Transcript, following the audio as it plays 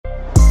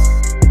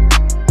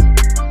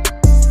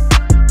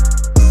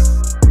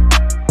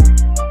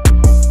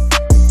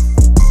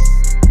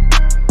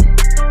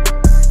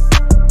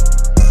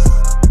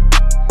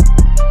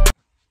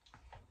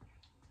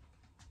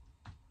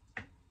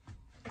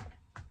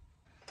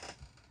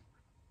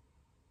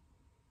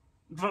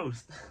Bro,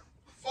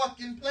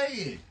 fucking play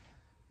it.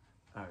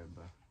 Alright,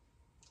 bro.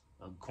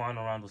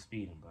 Quando Rondo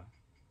speeding, bro.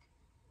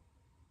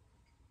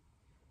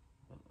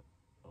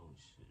 Oh,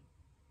 shit.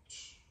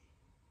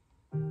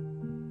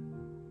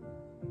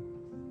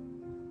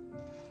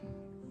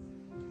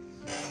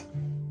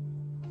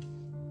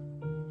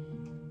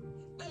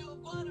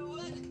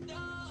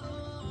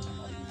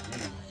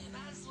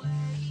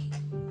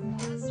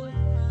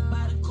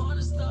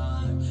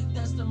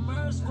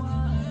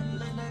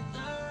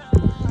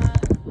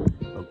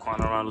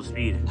 Quando Rondo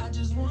speeding. I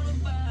just wanna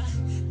buy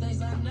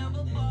things I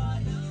never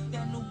bought.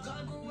 That new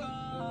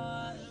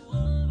Conqueror.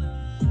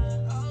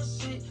 Oh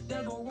shit,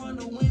 they gon'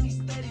 Rondo when he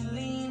steady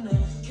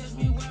leaning. Catch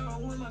me where I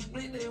win my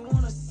blade, they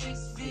want a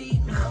 6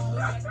 feet.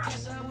 I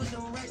cash out with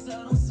them racks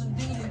out on some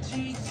D and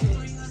G.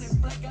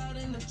 300 black out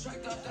in the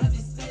track, I got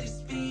this steady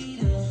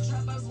speeding.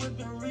 Trap house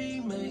whipping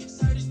remakes,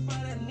 30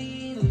 spot I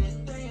need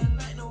it. Day and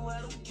night, no, I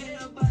don't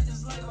care about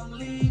this life I'm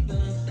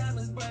leaving.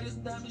 Diamonds bright as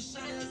diamond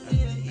shine, I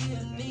see a E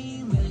and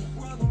E, man.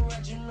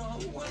 You know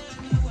why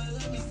now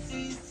let me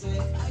see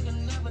it. I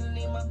can never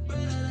leave my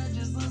brother, I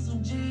just on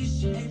some G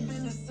shit. Ain't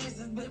been the same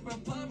since Big Bro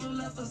Pablo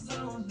left us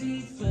on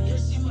defense. Yeah,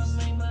 she my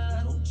main, but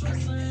I don't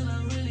trust her and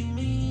I really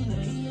mean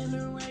it. He in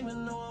the ring, but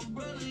no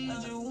umbrella, he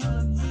just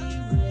wanna be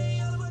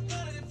rich. All of my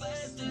gun in the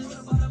fastest. What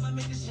about if I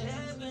make this shit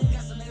happen?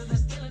 Got some niggas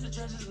that's still in the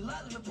trenches, a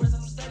lot in the prison,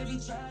 I'm steady be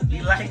trapping.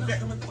 You like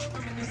that?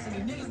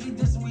 Niggas be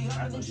dissing, we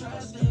hopping and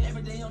trusting.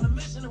 Every day on a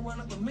mission to run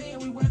up a man,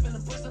 we wrapping the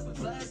push up in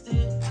plastic.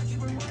 I keep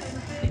it running the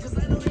bed, cause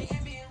I know they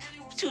envy.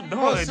 What you doing?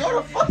 Bro,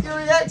 show the fucking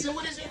reaction.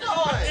 What is you doing?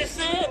 I just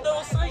said,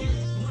 don't say it.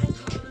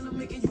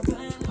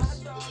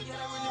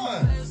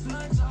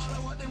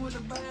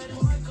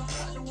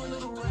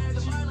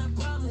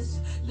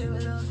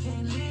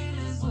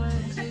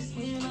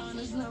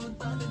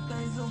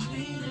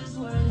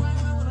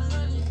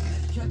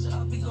 Catch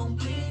up, he gon'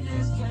 bleed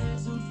this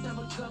case. Who's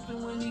never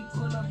cuffing when he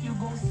pull up, you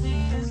gon' see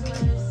his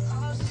face.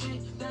 Oh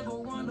shit, they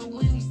gon' Rondo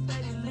when he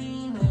steady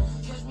leaning.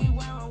 Catch me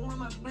where I want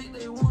my blade,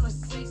 they want a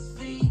 6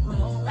 feet,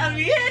 man. I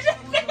mean,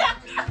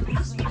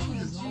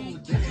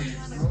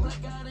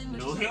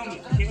 no, he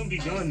don't be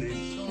doing this.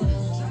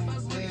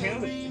 He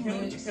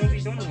don't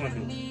be doing this one,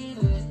 dude.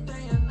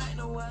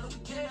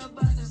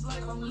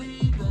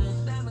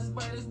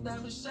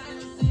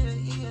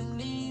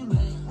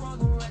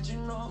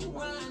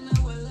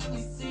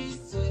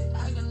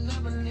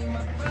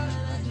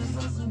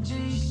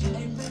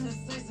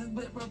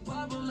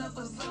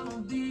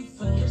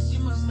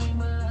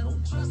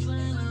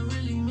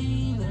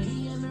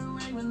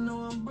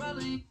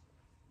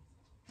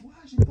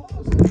 Why'd you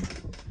pause it?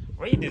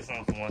 Rate this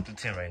song from 1 to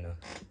 10 right now.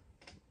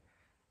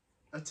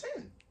 A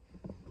 10.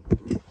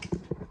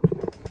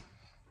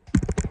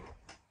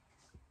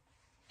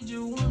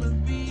 You wanna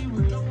be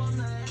real? No, I'm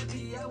not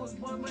happy. I was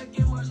born back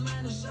in March,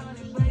 man.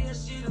 Shawty, baby,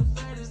 she the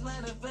fattest,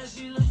 line of fat.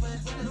 She look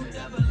fantastic.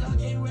 Got a lock,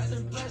 ain't wrapped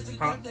in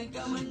plastic. I think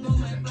I'ma go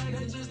back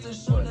black just to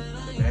show that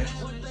I ain't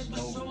bad. One thing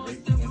for sure, I'm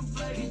still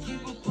conflicted.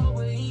 Keep a pole,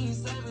 but he ain't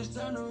savage.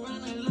 Turn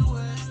around and look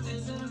what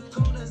happens. In the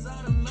cold, that's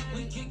automatic.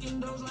 We kicking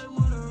doors like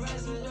one of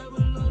rats.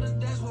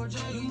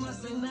 You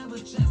must have never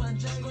checked my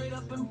jack. Straight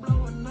up and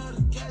blowing out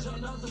the cash.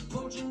 On out the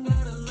poaching,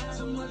 got a laugh.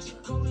 So much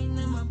codeine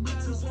in my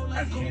bladder. So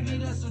like Kobe,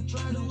 that's a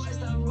try. The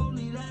rest I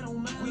rolling, that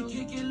don't matter. We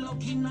kick it low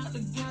key, not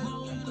together.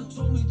 My uncle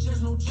told me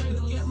just no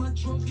trigger. Get my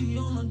trophy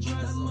on the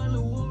dresser. That money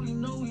Wally,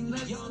 know we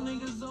next. Y'all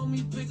niggas on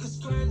me, pick a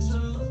scratch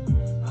up.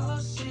 Oh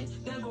shit,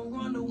 that go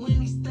Rondo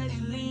when he steady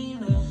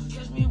leaning.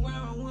 Catch me where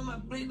I win my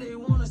blade, they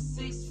want a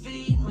 6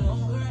 feet,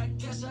 man. Where I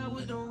cash out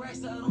with them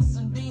racks out on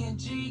some D and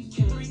G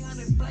kits.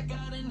 300 black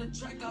out in the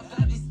track, off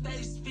I be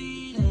steady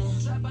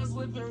speeding. Trap house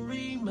whipping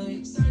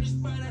remakes, 30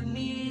 Sprite I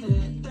need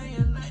it. Day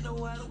and night,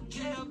 no, I don't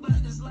care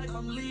about this life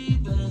I'm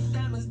leaving.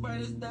 Diamonds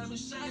bright as diamond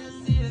shine,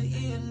 I see a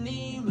E and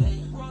E,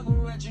 man. Wrong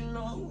rat, you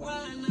know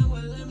why now,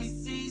 well, let me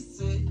see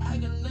it. I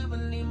can never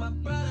leave my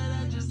brother,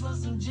 I just love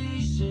some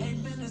G shit.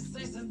 Ain't been the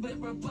same since Big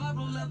Bro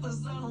Pablo left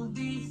us on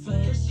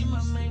defense. Yeah, she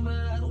my main, but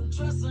I don't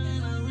trust her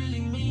and I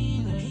really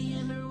mean it. He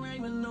in the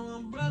ring with no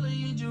umbrella,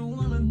 you just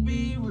wanna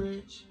be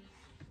rich.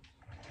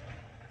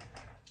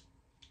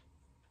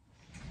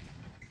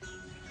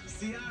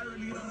 See, I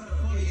really don't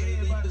fuck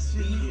everybody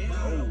shit.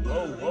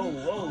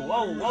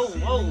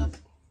 Whoa.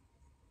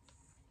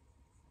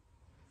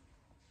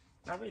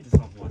 I read this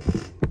song for you.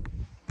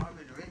 I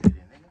already rated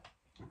it, nigga.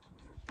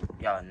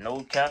 Y'all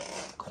no cap.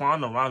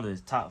 Quando Rondo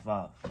is top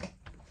 5.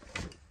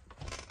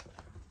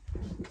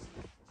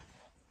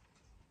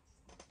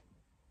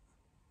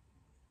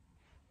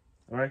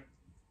 Right?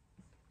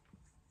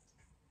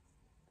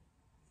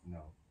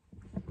 No.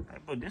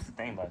 Like, but this is the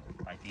thing about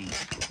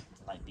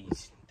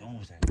these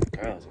dudes and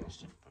girls and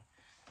shit,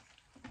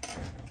 bro.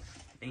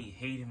 They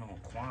hating on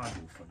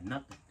Quando for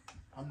nothing.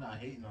 I'm not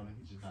hating on him.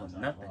 He's just not For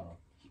top nothing.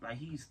 5.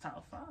 He's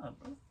top 5,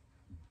 bro.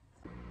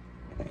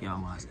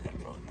 Y'all watch that,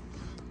 bro.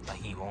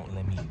 Like, he won't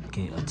let me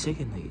get a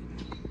chicken nugget.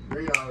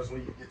 $3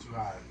 when you get too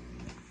high.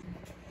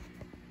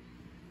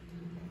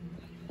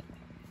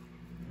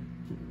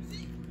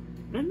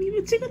 Let me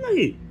get a chicken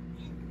nugget.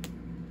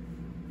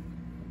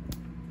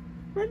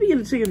 Why be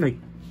getting chicken like?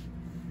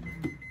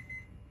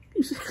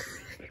 This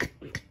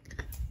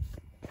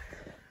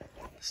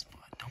boy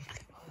don't play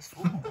by his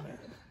phone, man.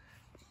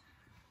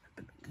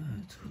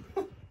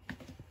 Good.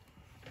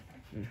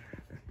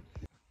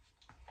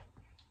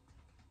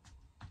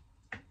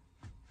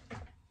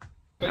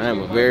 I am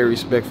a very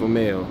respectful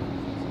male.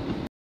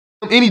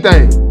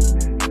 Anything,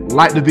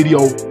 like the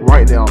video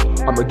right now.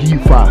 I'm gonna give you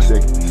 5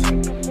 seconds.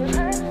 I'm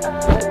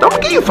gonna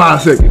give you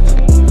 5 seconds.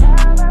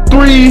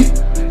 3,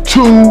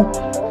 2,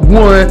 1.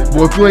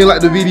 Boy, if you ain't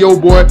like the video,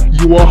 boy,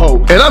 you a hoe.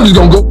 And I'm just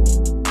gonna go.